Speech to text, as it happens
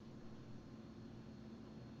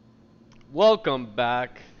Welcome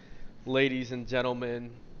back, ladies and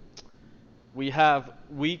gentlemen. We have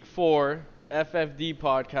week 4 FFD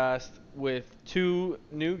podcast with two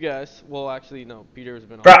new guests. Well, actually, no, Peter's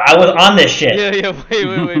been Bro, on. I was on this Yeah, shit.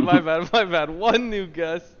 yeah, wait, my bad, my bad. One new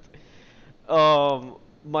guest,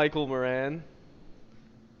 Michael Moran.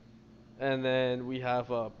 And then we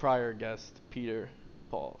have a prior guest, Peter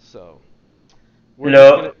Paul. So we're just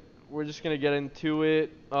gonna Hello. we're just gonna get into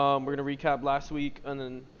it. We're gonna recap last week and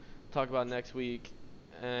then talk about next week.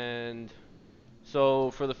 And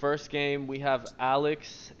so for the first game, we have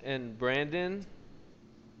Alex and Brandon.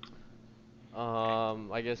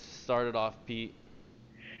 I guess started off Pete.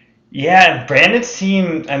 Yeah, Brandon's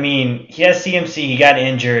team, I mean, he has CMC, he got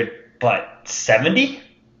injured, but 70?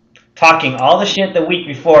 Talking all the shit the week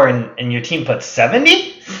before, and your team put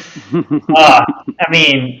 70? I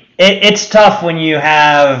mean, it's tough when you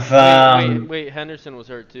have, Wait. Henderson was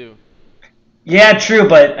hurt too. yeah, true,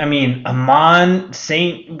 but I mean, Amon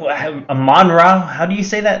Ra, how do you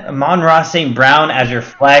say that? Amon Ra St. Brown as your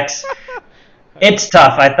flex. It's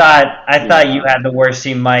tough. I thought you Yeah. had the worst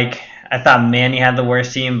team, Mike. I thought Manny had the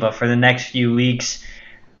worst team, but for the next few weeks,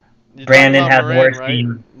 You're talking Brandon about had the Moran, worst right?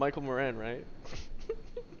 team. Michael Moran, right?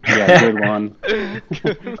 Yeah, good one.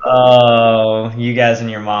 Good Oh, you guys and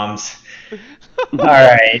your moms. All one.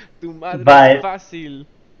 right, Tu madre es but fácil.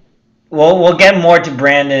 we'll get more to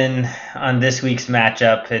Brandon on this week's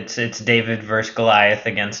matchup. It's David versus Goliath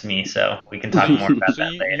against me, so we can talk more about So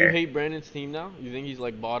that you later. hate Brandon's team now? You think he's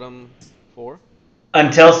like bottom 4?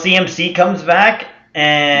 Until CMC comes back,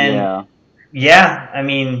 and Yeah. yeah, I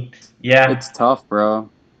mean, yeah, It's tough, bro.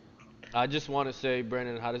 I just want to say,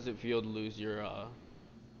 Brandon, how does it feel to lose your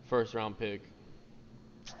first round pick?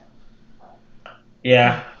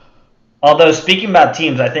 yeah. Although speaking about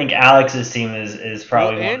teams, I think Alex's team is Well,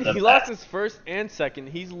 probably one and of the he lost best. his first and second.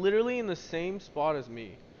 He's literally in the same spot as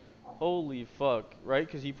me. Holy fuck, right?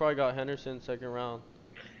 Because he probably got Henderson second round.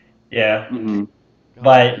 Yeah, hmm God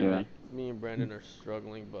but damn, Yeah. me and Brandon are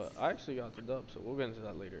struggling, but I actually got the dub, so we'll get into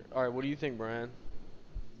that later. All right, what do you think, Brand?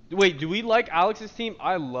 Wait, do we like Alex's team?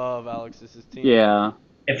 I love Alex's team. Yeah.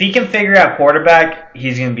 if he can figure out quarterback,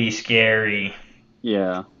 he's gonna be scary.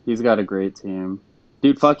 Yeah. He's got a great team.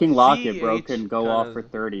 Dude, fucking Lockett, bro, CH can go kind off of, for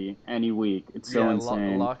 30 any week. It's so yeah,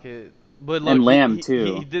 insane. Lockett. But And look, Lamb, he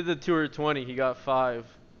too. did the 220. He got 5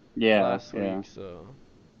 Yeah. last Yeah. week, so.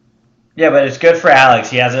 Yeah, but it's good for Alex.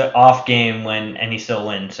 He has an off game and he still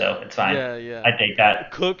wins, so it's fine. Yeah, yeah. I take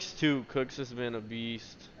that. Cooks too. Cooks has been a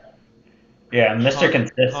beast. Yeah, Mr. Connor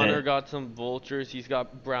Consistent. got some vultures. He's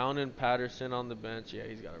got Brown and Patterson on the bench. Yeah,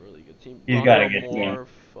 he's got a really good team. He's got a Rondell good Yeah. team. Moore,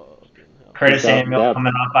 fucking hell. He's Curtis got Samuel depth.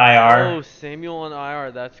 coming off IR. Oh, Samuel on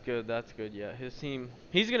IR. That's good. That's good. Yeah, his team.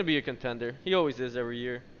 He's gonna be a contender. He always is every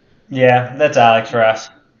year. Yeah, that's Alex for us.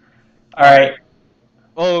 All All right. right.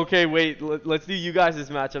 Oh, okay. Wait. Let's do you guys'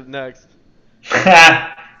 matchup next.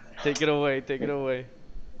 Take it away. Take it away.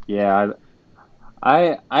 Yeah.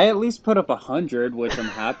 I at least put up 100, which I'm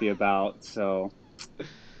happy about. So,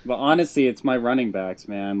 but honestly, it's my running backs,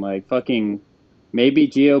 man. Like fucking, maybe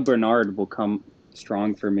Gio Bernard will come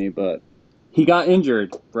strong for me, but he got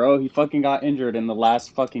injured, bro. He fucking got injured in the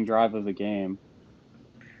last fucking drive of the game.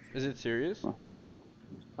 Is it serious?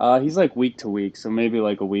 He's like week to week, so maybe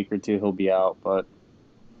like a week or two he'll be out. But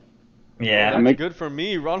Oh, Yeah, I'm that's ex- good for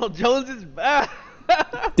me. Ronald Jones is back.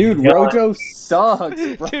 dude, he's going. Rojo sucks,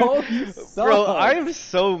 Dude, bro. He bro, I'm sucks.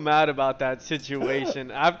 so mad about that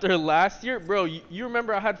situation. After last year, bro, you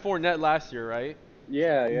remember I had Fournette last year, right?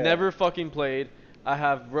 Yeah, yeah. Never fucking played. I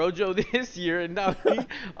have Rojo this year, and now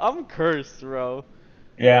I'm cursed, bro.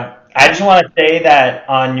 Yeah, I just want to say that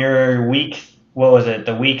on your what was it,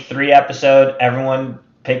 the week 3 episode, everyone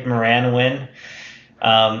picked Moran to win.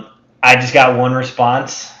 Um, I just got one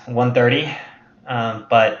response, 130,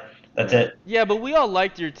 but that's Yeah. it. Yeah, but we all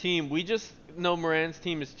liked your team. We just know Moran's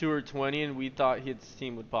team is 2 or 20, and we thought his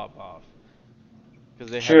team would pop off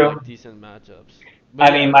because they had True. like decent matchups. But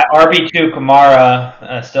I mean, yeah, my RB2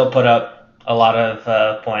 Kamara still put up a lot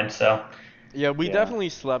of points, so yeah, we Yeah. definitely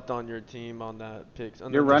slept on your team on that picks.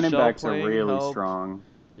 And Your then running Michelle backs are playing really helped. strong.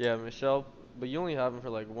 Yeah, Michelle, but you only have him for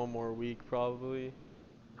like one more week probably.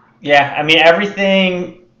 yeah, I mean,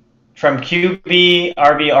 everything from QB,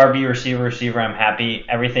 RB receiver, I'm happy.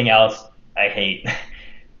 Everything else, I hate.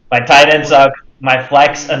 My tight end Well, sucks. My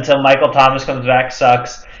flex mm, until Michael Thomas comes back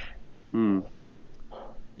sucks. Hmm.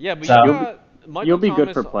 yeah, but you So, You'll be got Michael you'll be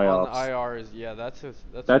good Thomas for on playoffs. IR is yeah, that's a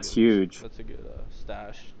That's good huge.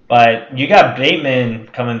 stash. but you got Bateman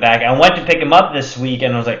coming back. I went to pick him up this week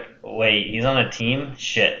and I was like, wait, he's on a team?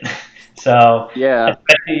 Shit. So, Yeah.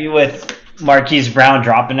 especially with Marquise Brown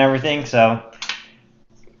dropping everything. So,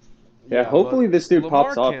 Yeah, Yeah, but hopefully this dude Lamar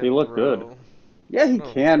pops off. He can't looked good. throw. Yeah, he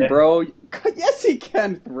No. can, bro. Yes, he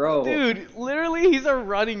can throw. Dude, literally, he's a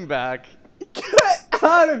running back. Get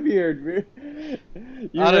out of here, dude.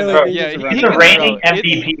 You I don't really know. Bro, think Yeah, he's a he he's running a can back? throw. reigning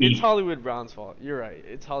It's MVP. Hollywood Brown's fault. You're right.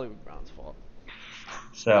 It's Hollywood Brown's fault.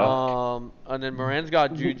 So, And then Moran's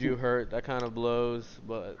got Juju hurt. That kind of blows.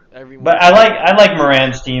 But everyone. but I like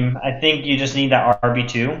Moran's team. I think you just need that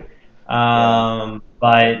RB2. Yeah.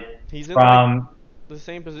 But He's in like from the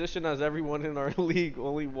same position as everyone in our league.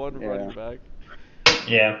 Only one Yeah. running back.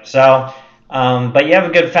 yeah, so but you have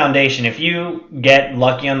a good foundation. If you get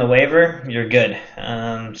lucky on the waiver, you're good.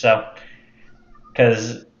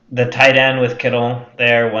 Because the tight end with Kittle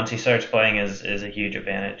there, once he starts playing, is a huge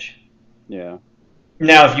advantage. Yeah.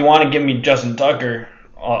 Now, if you want to give me Justin Tucker,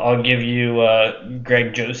 I'll give you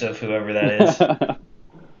Greg Joseph, whoever that is.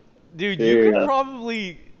 Dude, you could Yeah.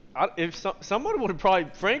 probably. If someone would probably.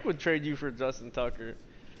 Frank would trade you for Justin Tucker.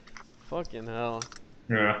 Fucking hell.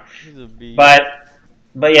 Yeah. He's a beast.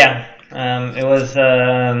 But yeah, it was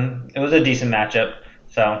a decent matchup.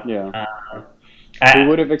 So Yeah. um, Who I,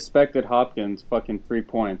 would have expected Hopkins fucking 3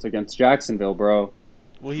 points against Jacksonville, bro?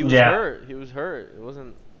 Well, he was yeah, hurt. He was hurt. It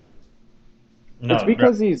wasn't. It's no,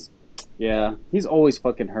 because he's always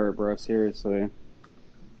fucking hurt, bro. Seriously.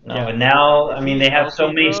 no. Yeah, But now, if I mean, he's they have so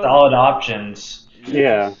healthy, many bro, solid options.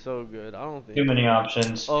 Yeah. he's so good. I don't think. Too many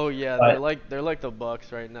options. Oh yeah, But they're like the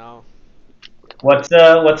Bucks right now. what's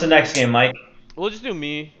the next game, Mike? We'll just do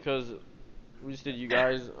me because we just did you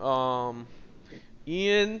guys.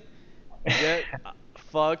 Ian, get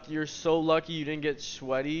fucked. You're so lucky you didn't get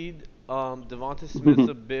sweaty. Devonta Smith's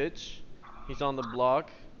a bitch. He's on the block.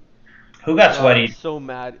 Who got I'm sweaty? so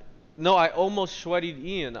mad. No, I almost sweated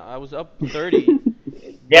Ian. I was up 30.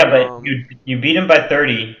 Yeah, but but you beat him by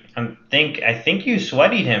 30. I think you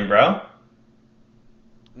sweated him, bro.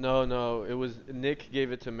 no, it was Nick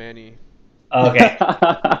gave it to Manny. Okay.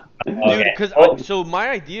 Dude, Okay. because Oh, so my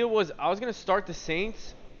idea was I was gonna start the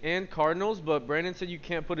Saints and Cardinals, but Brandon said you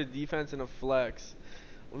can't put a defense in a flex.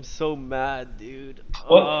 I'm so mad, dude.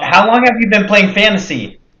 well, how long have you been playing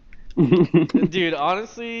fantasy? Dude,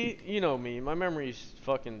 honestly, you know me. My memory's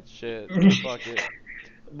fucking shit. Fuck it.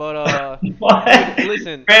 But What? dude,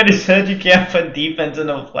 listen. Brandon said you can't put defense in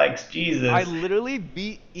a flex. Jesus. I literally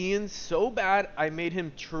beat Ian so bad I made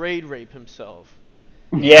him trade rape himself.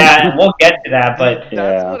 Yeah, and we'll get to that, Dude, but that's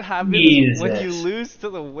Yeah. what happens when you Jesus. lose to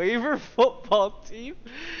the waiver football team.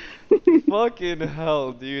 Fucking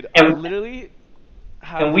hell, dude. I And- literally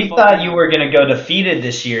have and we fucking- thought you were gonna go defeated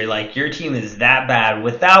this year. Like your team is that bad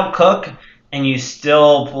without Cook, and you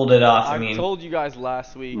still pulled it off. I I mean, told you guys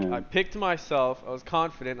last week. Yeah. I picked myself. I was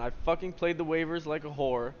confident. I fucking played the waivers like a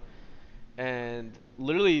whore. And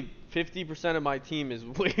literally 50% of my team is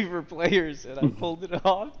waiver players, and I pulled it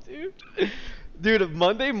off, dude. Dude,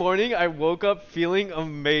 Monday morning I woke up feeling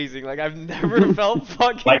amazing. Like I've never felt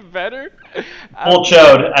fucking Like, better. full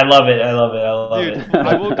chode. I love it. I love it. I love Dude, it.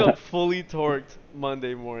 I woke up fully torqued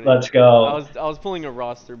Monday morning. Let's go. I was pulling a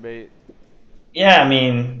roster bait. Yeah, I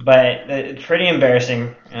mean, but it's pretty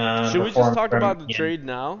embarrassing. Should we just performance talk from about the Ian. trade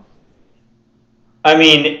now? I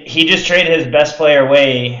mean, he just traded his best player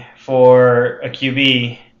away for a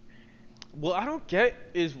QB. Well, I don't get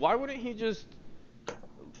is why wouldn't he just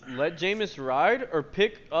let Jameis ride or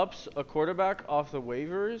pick up a quarterback off the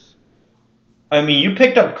waivers? I mean, you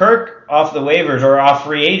picked up Kirk off the waivers or off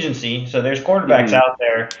free agency, so there's quarterbacks Mhm. out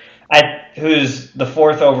there. Who's the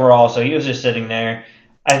fourth overall, so he was just sitting there.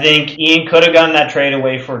 I think Ian could have gotten that trade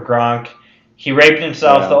away for Gronk. He raped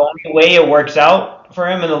himself. Yeah. The only way it works out for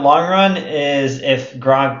him in the long run is if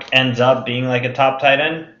Gronk ends up being like a top tight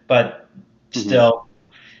end, but still,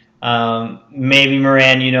 maybe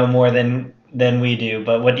Moran, you know more than we do.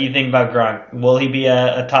 But what do you think about Gronk? Will he be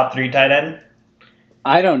a top 3 tight end?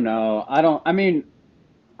 I don't know. I mean,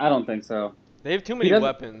 I don't think so. They have too many doesn't-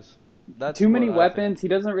 weapons. That's Too many what I weapons. He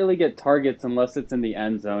doesn't really get targets unless it's in the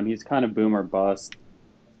end zone. He's kind of boom or bust. think.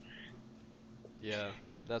 Yeah,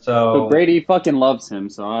 that's So But Brady fucking loves him,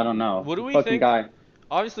 so I don't know. What do we Fucking think? guy.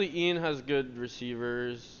 Obviously Ian has good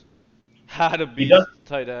receivers. Had a He beast does.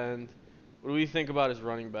 tight end. What do we think about his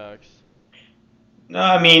running backs? no,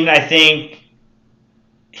 I mean, I think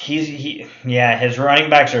his running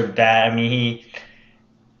backs are bad. I mean,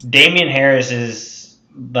 Damian Harris is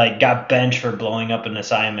like got benched for blowing up an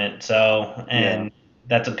assignment. So, and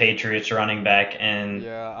that's a Patriots running back, and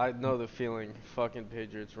Yeah, I know the feeling. Fucking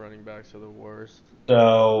Patriots running backs are the worst.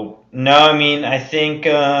 so no, I mean, I think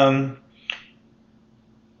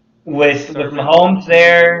with Sermon, Mahomes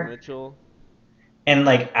there, Mitchell. and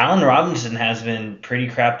like Allen Robinson has been pretty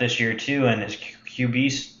crap this year too, and his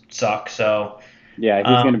QBs suck. So Yeah, he's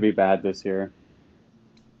Um, gonna be bad this year.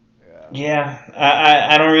 Yeah, Yeah,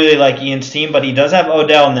 I don't really like Ian's team, but he does have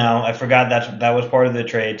Odell now. I forgot that was part of the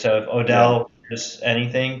trade. So if Yeah. Odell is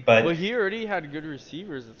anything, but But he already had good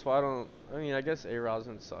receivers. That's why I don't. I mean, I guess A-Rod's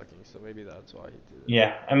been sucking, so maybe that's why he did it.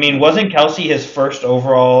 yeah, I mean, wasn't Kelsey his first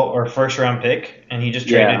overall or first round pick, and he just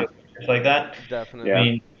traded Yeah. it just like that? I Yeah. Definitely.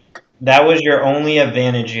 mean, that was your only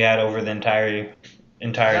advantage you had over the entire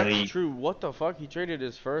That's league. true. What the fuck? He traded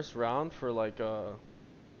his first round for like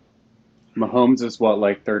Mahomes is what,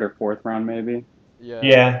 like third or fourth round maybe? yeah.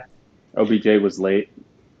 Yeah, OBJ was late.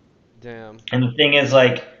 Damn. and the thing is,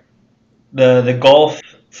 like the gulf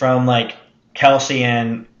from like Kelsey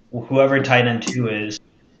and whoever tight end two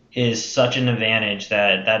is such an advantage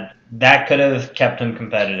that could have kept him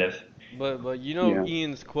competitive. But you know Yeah.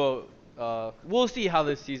 Ian's quote. We'll see how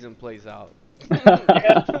this season plays out.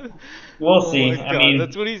 Yeah, we'll Oh my see. I god,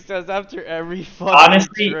 that's mean, what he says after every fucking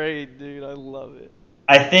honestly, trade, dude. I love it.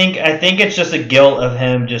 I think it's just a guilt of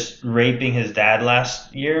him just raping his dad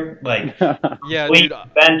last year, like Yeah, we dude.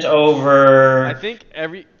 bent I over. think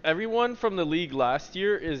everyone from the league last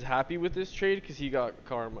year is happy with this trade because he got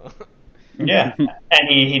karma. Yeah, and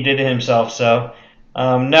he did it himself. So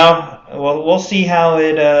no, we'll see how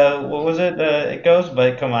it what was it it goes.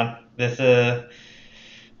 But come on, this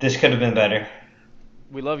could have been better.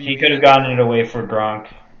 We love you, He could have Ian. gotten it away for Gronk,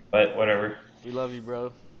 but whatever. We love you,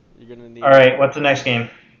 bro. You're gonna All need it. right, what's the next game?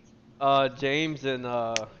 James and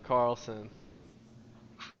Carlson.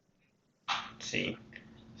 Let's see.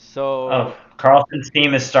 Oh, So Carlson's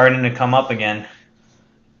team is starting to come up again.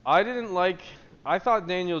 I didn't like. I thought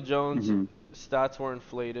Daniel Jones' hmm stats were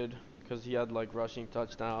inflated because he had like rushing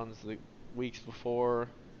touchdowns the weeks before.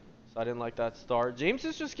 So I didn't like that start. James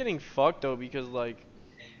is just getting fucked though because like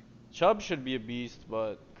Chubb should be a beast,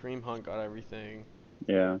 but Kareem Hunt got everything.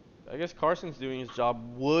 Yeah. I guess Carson's doing his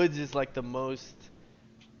job. Woods is like the most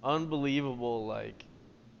unbelievable like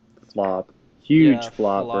Flop. Huge yeah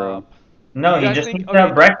flop, bro. flop. Do No, you he guys just think needs to okay?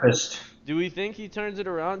 have breakfast. Do we think he turns it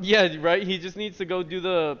around? Yeah, right. He just needs to go do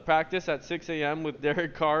the practice at 6 a.m. with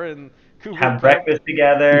Derek Carr and Cooper Have Cup. breakfast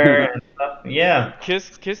together and stuff. Yeah,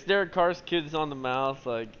 Kiss Derek Carr's kids on the mouth,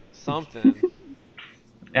 like something.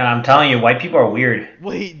 and I'm telling you, white people are weird.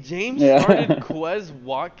 Wait, James started Yeah. Quez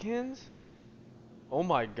Watkins? Oh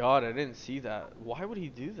my god, I didn't see that. Why would he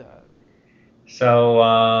do that? So,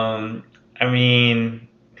 I mean,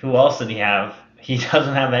 who else did he have? He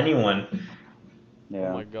doesn't have anyone. Oh Yeah.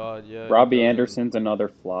 my god, yeah, he Robbie doesn't. Anderson's another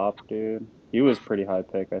flop, dude. He was pretty high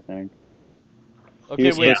pick, I think. He Okay,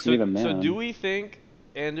 was Yeah. wait. supposed to So be the so do man. we think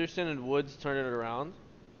Anderson and Woods turn it around?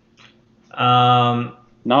 Um,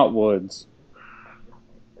 Not Woods.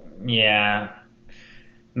 yeah,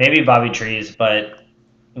 maybe Bobby Trees, but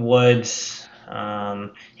Woods.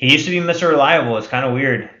 He used to be Mr. Reliable. It's kind of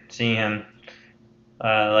weird seeing him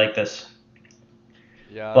like this.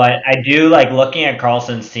 Yeah. But I do like looking at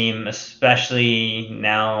Carlson's team, especially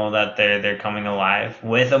now that they're coming alive.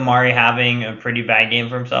 With Amari having a pretty bad game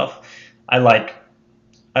for himself, I like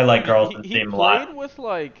I like He he Carlson's he team a lot. played with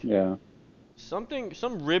like Yeah.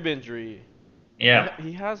 some rib injury. He Yeah,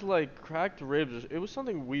 he has like cracked ribs. It was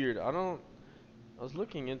something weird. I was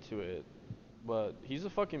looking into it, but he's a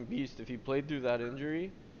fucking beast. If he played through that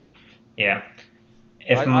injury, yeah.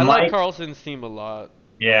 If I like Mike, Carlson's team a lot.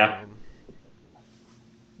 yeah.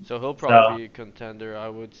 So he'll probably So be a contender, I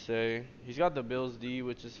would say. He's got the Bills D,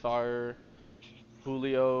 which is fire.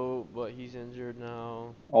 Julio, but he's injured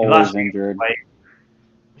now. he lost Always injured. like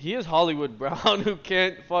He is Hollywood Brown, who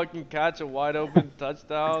can't fucking catch a wide open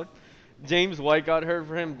touchdown. James White got hurt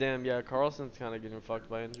for him. Damn, yeah, Carlson's kind of getting fucked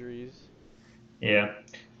by injuries. yeah.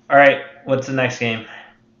 All right, what's the next game?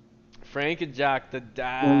 Frank and Jack, the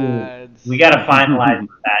Ooh, dads. we gotta finalize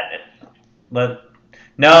that. But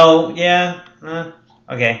no, yeah.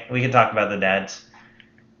 Okay, we can talk about the dads.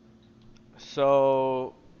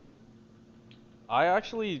 So, I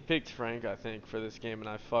actually picked Frank, I think, for this game, and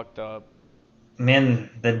I fucked up. Man,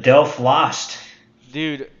 the Delph lost.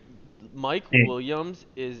 Dude, Mike Dude, Williams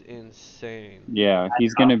is insane. Yeah,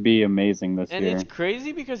 he's gonna be amazing this And it's year.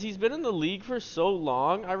 crazy because he's been in the league for so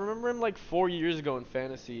long. I remember him like 4 years ago in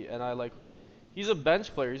fantasy, and he's a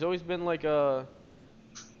bench player. He's always been like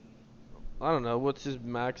I don't know, what's his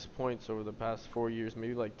max points over the past 4 years?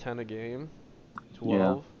 Maybe like 10 a game,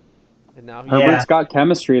 Yeah. 12. And now he's Yeah, Herbert's got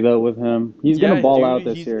chemistry though with him. He's yeah, gonna ball dude, out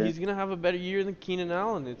this year. he's gonna have a better year than Keenan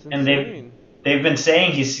Allen. It's and insane. they've been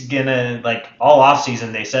saying he's gonna like all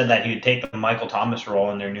offseason. They said that he would take the Michael Thomas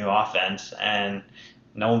role in their new offense, and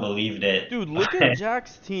no one believed it. Dude, look at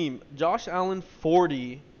Jack's team. Josh Allen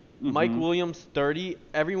 40, Mike hmm Williams 30.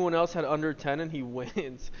 Everyone else had under 10, and he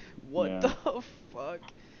wins. What Yeah. the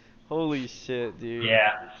fuck? Holy shit, dude.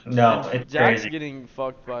 Yeah. No, And it's Jack's crazy. getting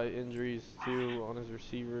fucked by injuries too on his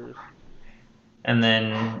receivers. And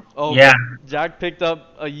then, Oh, yeah. Jack picked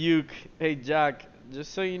up a uke. Hey, Jack,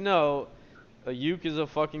 just so you know, a uke is a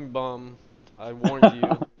fucking bum. I warned you.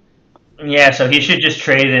 Yeah, so he should just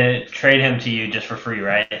trade him to you just for free,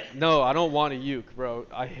 right? No, I don't want a uke, bro.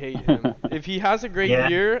 I hate him. If he has a great Yeah.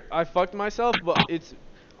 year, I fucked myself, but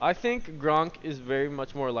I think Gronk is very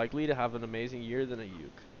much more likely to have an amazing year than a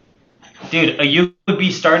uke. Dude, you would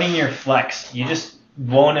be starting your flex. You just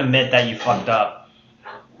won't admit that you fucked up.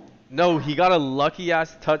 No, he got a lucky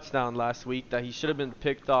ass touchdown last week that he should have been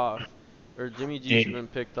picked off, or Jimmy G should have Dude, been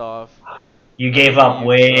picked off. you I gave think the up uke sucks.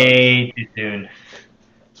 way too soon.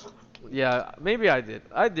 Yeah, maybe I did.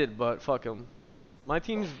 I did, but fuck him. My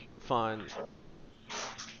team's fine.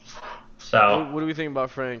 So, What do we think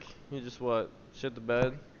about Frank? He just what? Shit the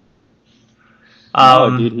bed?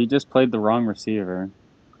 No, dude, um, he just played the wrong receiver.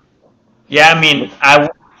 yeah, I mean,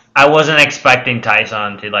 Look, I wasn't expecting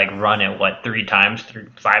Tyson to like run it what 3 times,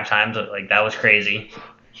 5 times. Like that was crazy.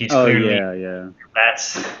 He's oh clearly yeah.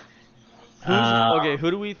 that's. Who's Uh, okay?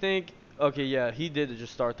 Who do we think? Okay, yeah, he did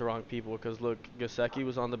just start the wrong people because look, Gasecki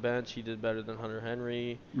was on the bench. He did better than Hunter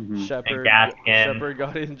Henry. Hmm. and Gaskin. Shepard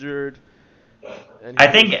got injured, and he I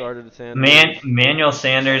could have think started Sanders. Manuel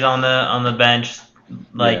Sanders on the bench,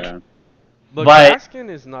 like, Yeah. But but Gaskin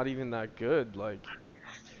is not even that good. Like,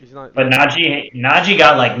 he's not but like Najee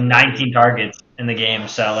got like 19 targets in the game,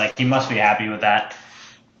 so like he must be happy with that.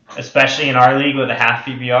 Especially in our league with a half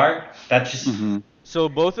PPR. That's just Hmm. So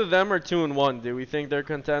both of them are 2-1. Do we think they're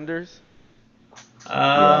contenders?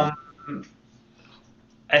 Yeah. um.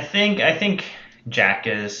 I think Jack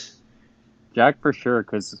is. Jack for sure,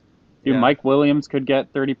 because dude, Yeah. Mike Williams could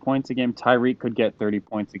get 30 points a game. Tyreek could get 30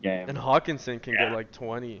 points a And game. Hawkinson can get Yeah. like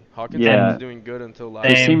 20. Hawkinson was Yeah, And doing good until last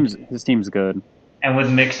his same week. team's good. and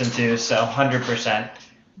with Mixon too, so 100%.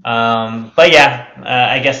 But yeah,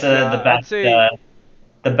 I guess Yeah, I'd say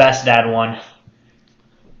the best dad won.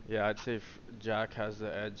 yeah, I'd say Jack has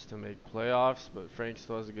the edge to make playoffs, but Frank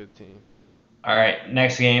still has a good team. All right,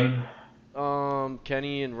 next game.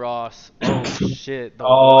 Kenny and Ross. Oh shit,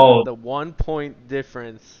 Oh, the 1 point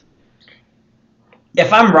difference.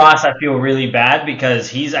 if I'm Ross, I feel really bad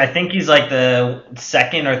because I think he's like the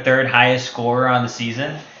second or third highest scorer on the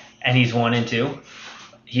season, and he's 1-2.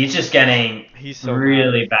 He's just getting He's so mad.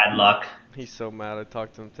 really bad luck. He's so mad. I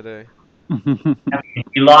talked to him today. I mean,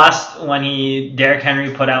 he lost when Derrick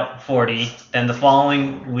Henry put out 40. Then the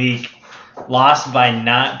following week, lost by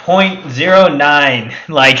 9.09.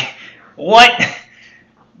 Like, what?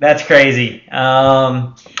 That's crazy.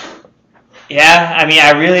 Yeah, I mean,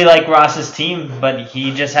 I really like Ross's team, but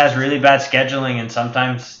he just has really bad scheduling, and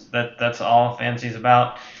sometimes that's all fantasy's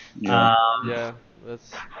about. Yeah. Um, Yeah,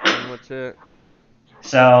 that's pretty much it.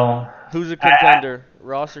 so Who's a I, contender?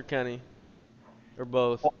 Ross or Kenny? Or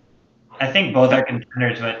both? I think both are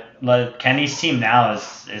contenders, but like, Kenny's team now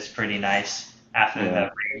is pretty nice after Yeah.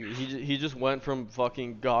 the. He just went from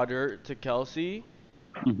fucking Goddard to Kelsey,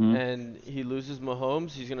 Hmm. and he loses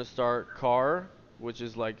Mahomes. He's gonna start Carr, which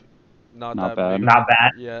is like not Not that big bad. of a Not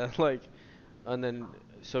bad. yeah like, and then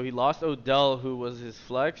so he lost Odell, who was his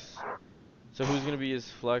flex. So who's gonna be his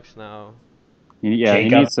flex now? Yeah, he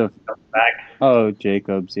Jacob needs to. back. Oh,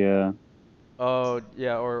 Jacobs. Yeah. Oh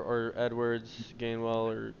yeah, or Edwards,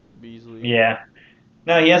 Gainwell, or Beasley. Yeah.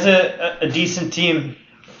 No, he has a decent team.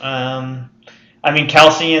 Um, I mean,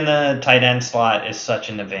 Kelsey in the tight end slot is such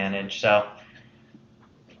an advantage. So,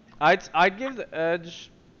 I'd give the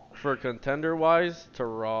edge for contender wise to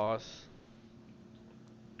Ross.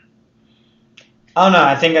 oh no,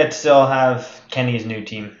 I think I'd still have Kenny's new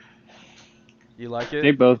team. You like They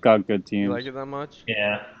it? both got good You like teams. it that much?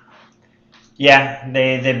 Yeah. Yeah,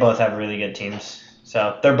 they both have really good teams.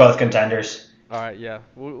 So they're both contenders. All right, yeah.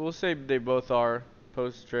 We'll say they both are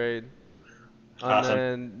post trade. And Awesome.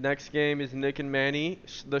 then next game is Nick and Manny,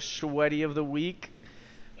 the sweaty of the week.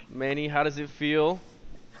 Manny, how does it feel?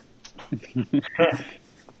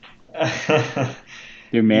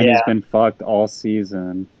 Dude, man, Yeah. he's been fucked all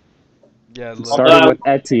season. Yeah, It look, started with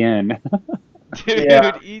Etienne. dude,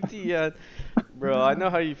 Yeah. ETN, bro. I know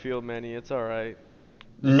how you feel, Manny. It's all right.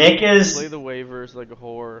 Nick Play is the waivers like a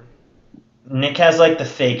whore. Nick has like the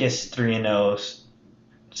fakest 3-0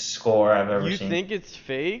 score I've ever You seen. think it's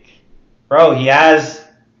fake, Bro, he has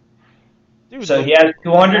dude? so he has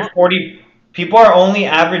The one, 240. People are only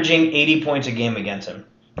averaging 80 points a game against him.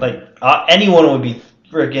 Like anyone would be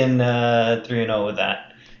freaking 3-0 with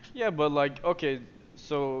that. yeah, but like, okay,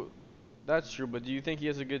 so that's true. But do you think he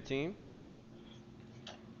has a good team?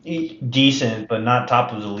 Decent, but not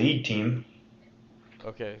top of the league team.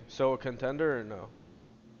 Okay, so a contender or no?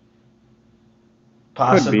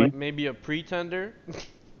 possibly be. Maybe a pretender.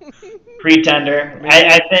 pretender. Maybe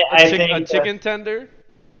I a think chicken tender.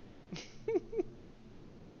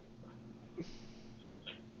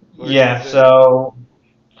 What do you yeah. think? So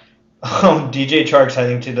DJ Chark's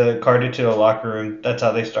heading to the Carter to the locker room. That's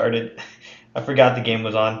how they started. I forgot the game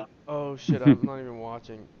was on. Oh shit, I'm not even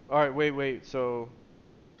watching. All right, wait. So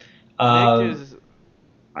Nick Um, is.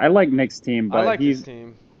 I like Nick's team, I but like his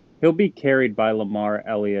team. he'll be carried by Lamar,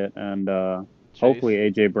 Elliott, and Chase. hopefully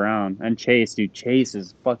AJ Brown and Chase. Dude, Chase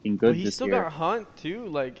is fucking But good he's this still year. got Hunt too.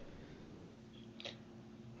 Like,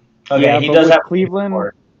 Yeah, okay, he but does with have Cleveland,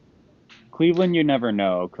 support. Cleveland, you never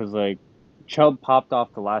know, cause like Chubb popped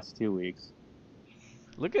off the last 2 weeks.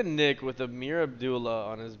 look at Nick with Amir Abdullah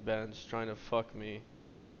on his bench trying to fuck me.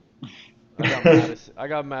 I got Madison. I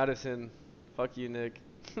got Madison. Fuck you, Nick.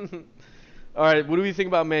 All right, what do we think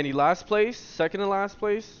about Manny? Last place? Second to last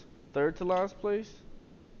place? Third to last place?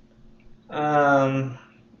 um,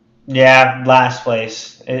 yeah, last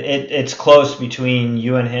place. It's close between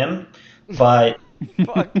you and him, but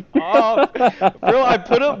Fuck off. Bro, I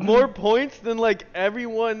put up more points than like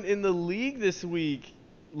everyone in the league this week.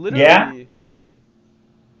 yeah, Literally.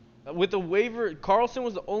 With the waiver, Carlson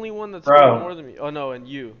was the only one that scored bro. more than me. Oh no, and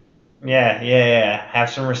you. Yeah. Have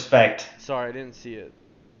some respect. Sorry, I didn't see it.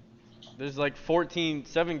 There's like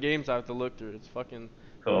 7 games I have to look through. It's fucking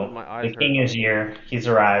Cool. my eyes The hurt. king is here. He's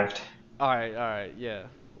arrived. All right, yeah.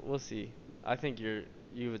 We'll see. I think you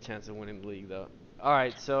have a chance of winning the league though. All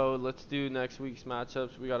right, so let's do next week's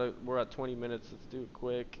matchups. We're at 20 minutes. Let's do it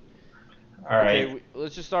quick. All Okay, right.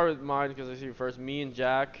 let's just start with mine because I see you first. Me and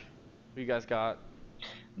Jack. Who you guys got?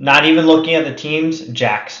 Not even looking at the teams,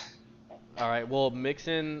 Jacks. All right. Well,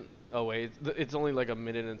 Mixon. Oh wait, it's only like a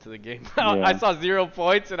minute into the game. I Yeah, saw 0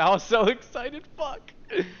 points and I was so excited. Fuck.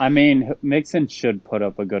 I mean Mixon should put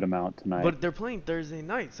up a good amount tonight. But they're playing Thursday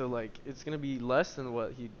night, so like it's gonna be less than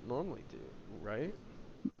what he'd normally do, right?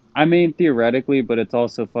 I mean theoretically, but it's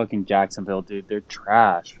also fucking Jacksonville, dude. They're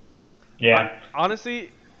trash. Yeah. Honestly,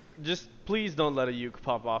 just please don't let a uke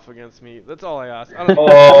pop off against me. That's all I ask. I don't even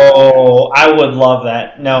care who it is. Oh, I would love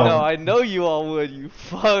that. No, No, I know you all would. You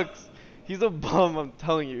fucks. He's a bum. I'm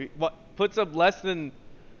telling you. What puts up less than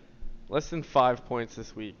 5 points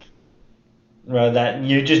this week? bro, that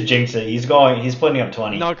you just jinxed it. He's putting up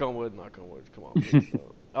 20. Knock on wood. Knock on wood. Come on, please.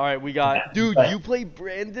 Don't. All right, we Yeah, got. Dude, but you play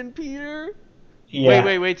Brandon Peter? Wait, yeah,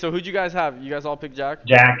 wait, wait. So who'd you guys have? You guys all pick Jack?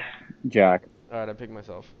 Jack. Jack. All right, I picked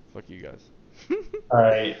myself. Fuck you guys. All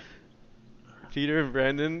right. Peter and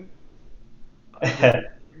Brandon.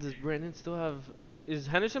 Does Brandon still have? Is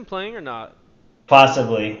Henderson playing or not?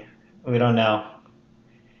 Possibly. We don't know.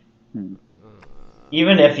 Hmm. Uh,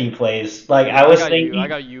 Even if he plays, like yeah, I got you. I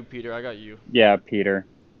got you, Peter. I got you. Yeah, Peter.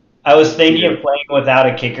 I was thinking Peter. of playing without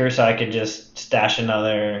a kicker so I could just stash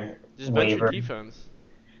another Just bench your waiver. defense.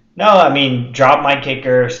 No, I mean drop my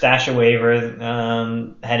kicker, stash a waiver,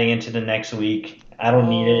 heading into the next week. I don't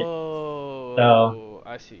need it. So, Oh,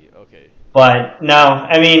 I see. Okay. but no,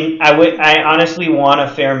 I mean I honestly want a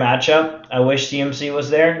fair matchup. I wish CMC was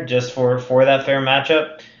there just for that fair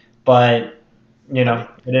matchup, but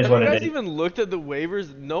Have you it is have you what it guys is. even looked at the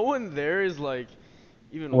waivers? No one there is like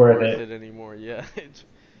even Worth worth it. it anymore. Yeah, it's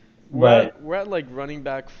But we're at like running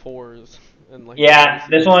back fours and like wide yeah,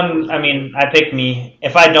 this receiver fours one, I right now. mean, I picked me.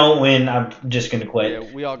 If I don't win, I'm just gonna Yeah,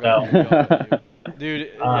 quit. we all got So, you. We all got you.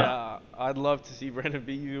 Dude, uh, yeah, I'd love to see Brandon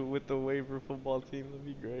beat you with the waiver football team. That'd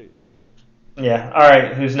be great. yeah. All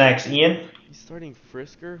right, who's next? Ian. He's starting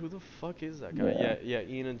Frisker? Who the fuck is that guy? Yeah. Yeah,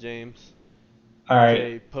 Ian and James. All right.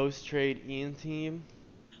 Okay, post trade Ian team.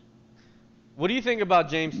 What do you think about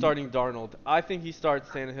James starting Darnold? I think he starts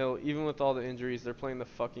Tannehill, even with all the injuries. They're playing the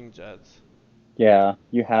fucking Jets. Yeah,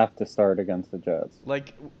 you have to start against the Jets.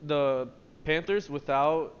 Like the Panthers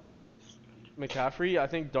without McCaffrey, I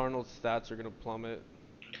think Darnold's stats are gonna plummet.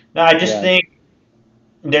 No, I just Yeah. think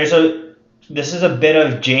there's a this is a bit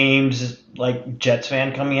of James like Jets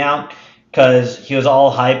fan coming out because he was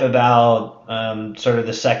all hype about sort of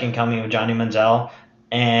the second coming of Johnny Manziel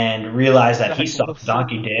and realized that he Zach sucked Wilson.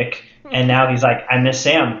 donkey dick, and now he's like, I miss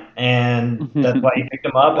Sam, and that's why he picked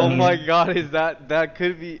him up, Oh and my he's God, is that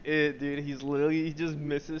could be it, dude? He just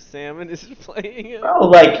misses Sam and is playing him. bro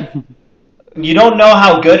like. You don't know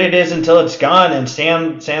how good it is until it's gone. And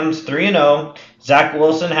Sam's 3-0. Zach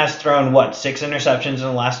Wilson has thrown what 6 interceptions in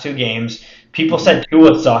the last 2 games. People said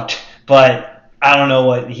Tua sucked, but I don't know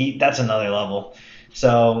what he. That's another level.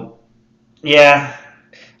 So yeah,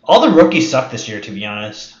 all the rookies suck this year, to be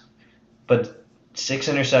honest. But 6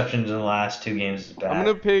 interceptions in the last 2 games is I'm bad.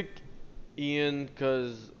 gonna pick Ian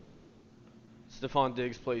because Stephon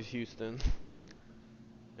Diggs plays Houston,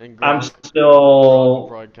 And I'm Gronk will still.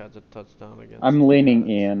 probably catch a touchdown against. I'm the leaning Jets.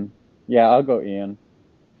 Ian. Yeah, I'll go Ian.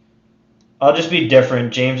 I'll just be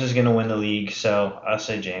different. James is gonna win the league, so I'll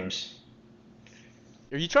say James.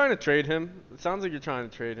 Are you trying to trade him? It sounds like you're trying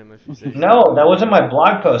to trade him if you say No, that James. wasn't my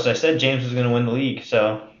blog post. I said James was gonna win the league,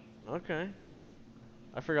 so. Okay.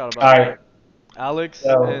 I forgot All about right. that. Alex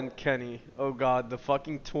So and Kenny. Oh god, the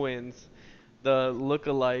fucking twins. The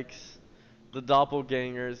lookalikes. The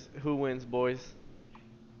doppelgangers. Who wins, boys?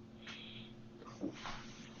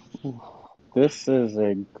 This is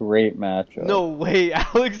a great matchup. No way,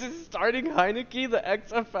 Alex is starting Heineke, the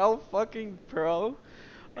XFL fucking pro.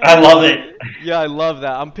 I love it. Yeah, I love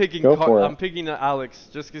that. I'm picking Go for it. I'm picking Alex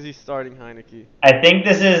just because he's starting Heineke. I think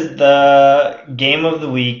this is the game of the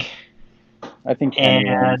week, I think Kenny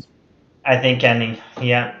and wins. I think Kenny.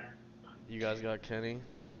 Yeah. You guys got Kenny.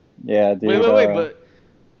 Yeah, dude. Wait, but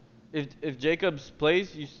if Jacobs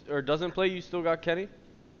plays or doesn't play, you still got Kenny?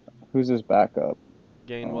 Who's his backup?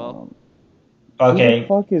 Gainwell, Who the Okay.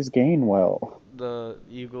 fuck is Gainwell? the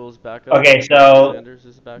Eagles backup. Okay, so Sanders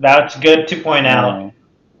is backup. that's good to point out. No.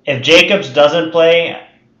 If Jacobs doesn't play,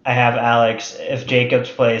 I have Alex. If Jacobs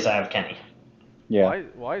plays, I have Kenny. Yeah.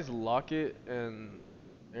 Why is Lockett and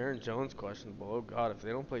Aaron Jones questionable? Oh god, if they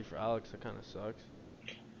don't play for Alex, that kind of sucks.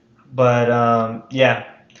 But yeah,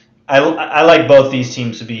 I like both these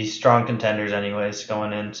teams to be strong contenders, anyways,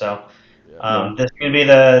 going in. So Yeah. this is gonna be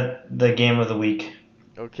the game of the week.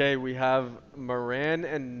 Okay, we have Moran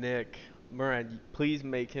and Nick. Moran, please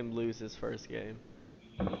make him lose his first game.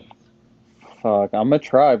 Fuck. I'm gonna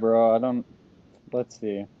try, bro. I don't. Let's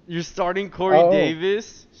see. You're starting Corey Oh.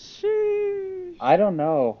 Davis? Sheesh. I don't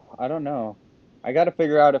know. I gotta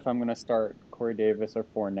figure out if I'm gonna start Corey Davis or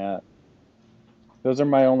Fournette. Those are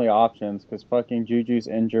my only options because fucking Juju's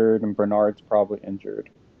injured and Bernard's probably injured.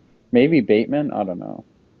 Maybe Bateman? I don't know.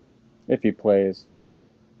 If he plays.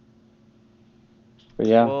 But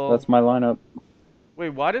yeah, Well, that's my lineup. wait,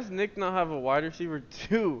 why does Nick not have a wide receiver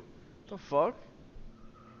too? The fuck?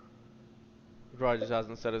 He probably just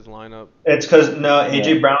hasn't set his lineup. It's because no,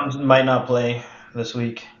 AJ Yeah. Brown might not play this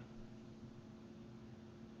week.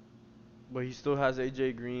 But he still has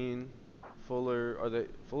AJ Green, Fuller.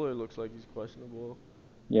 Fuller looks like he's questionable.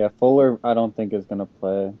 Yeah, Fuller I don't think is gonna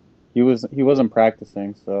play. He wasn't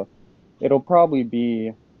practicing, so it'll probably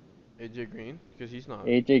be AJ Green? Because he's not.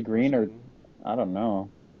 AJ Green or pushing. I don't know.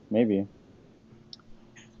 Maybe.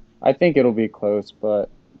 I think it'll be close, but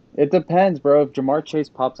it depends, bro. If Jamar Chase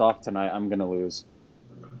pops off tonight, I'm gonna lose.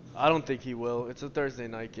 I don't think he will. It's a Thursday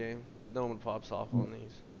night game. No one pops off on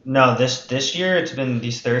these. No, this year it's been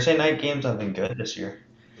these Thursday night games have been good this year.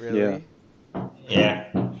 Really? Yeah.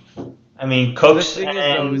 I mean, The Cooks thing is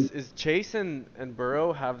and though, is Chase and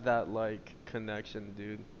Burrow have that like connection,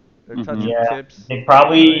 dude. They're Mhm. touching yeah, tips. they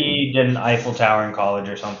probably did an Eiffel Tower in college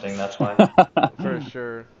or something. That's why. For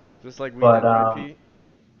sure. Just like we But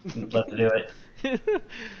did, let's do it. Pete.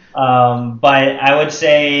 But I would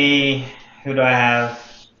say, who do I have?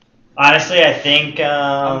 Honestly, I think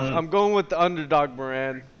I'm going with the underdog,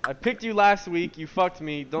 Moran. I picked you last week. You fucked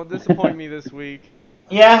me. Don't disappoint me this week.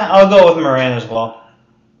 yeah, I'll go with Moran as well.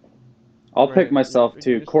 I'll Right, pick myself you're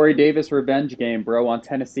too. yourself. Corey Davis revenge game, bro, on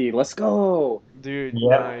Tennessee. Let's go. Dude,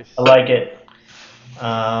 Yep, nice. I like it.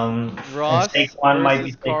 And Ross Saquon might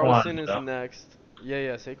be versus Carlson Saquon. is So. next.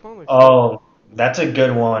 Yeah, Saquon looks Oh, that's a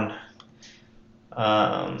good one.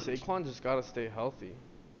 Saquon just gotta stay healthy.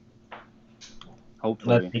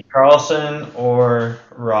 Hopefully. Let's see, Carlson or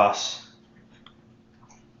Ross.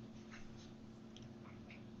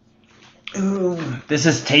 Ooh, this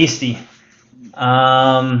is tasty.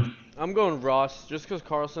 I'm going Ross just because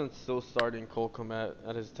Carlson's still starting Cole Kmet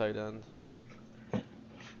at his tight end.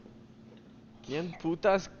 ¿Quién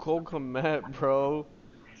putas Cole Kmet, bro?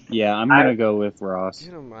 Yeah, I'm gonna go with Ross.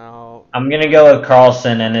 Get him out. I'm gonna go with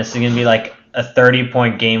Carlson, and this is gonna be like a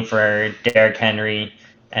 30-point game for Derrick Henry,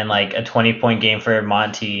 and like a 20-point game for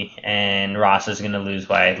Monty, and Ross is gonna lose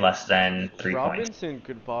by less than 3 points. Robinson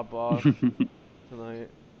could pop off tonight.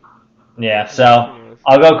 Yeah, so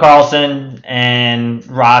I'll go Carlson and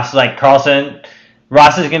Ross. Ross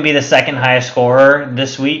is gonna be the second highest scorer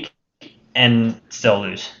this week, and still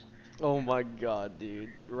lose. Oh my god, dude.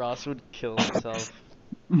 Ross would kill himself.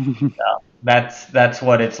 So that's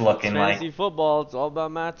what it's looking like. Fantasy football, it's all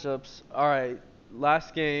about matchups. Alright,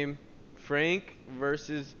 last game. Frank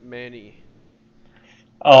versus Manny.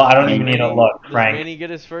 Oh, I don't even need to look, Does Frank. Manny get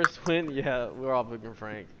his first win? Yeah, we're all picking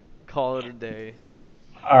Frank. Call it a day.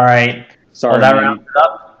 All right. Sorry, Well, that man. rounds it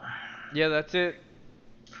up. Yeah, that's it.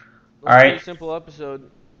 All right. Pretty simple episode.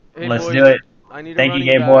 Hey, Let's boys, do it. I need a Thank you, running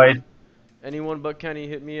Gabe back. boys. Anyone but Kenny,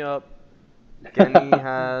 hit me up. Kenny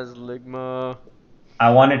has Ligma. I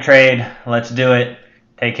want to trade. Let's do it.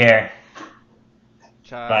 Take care.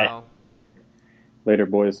 Ciao. Bye. Later,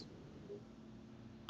 boys.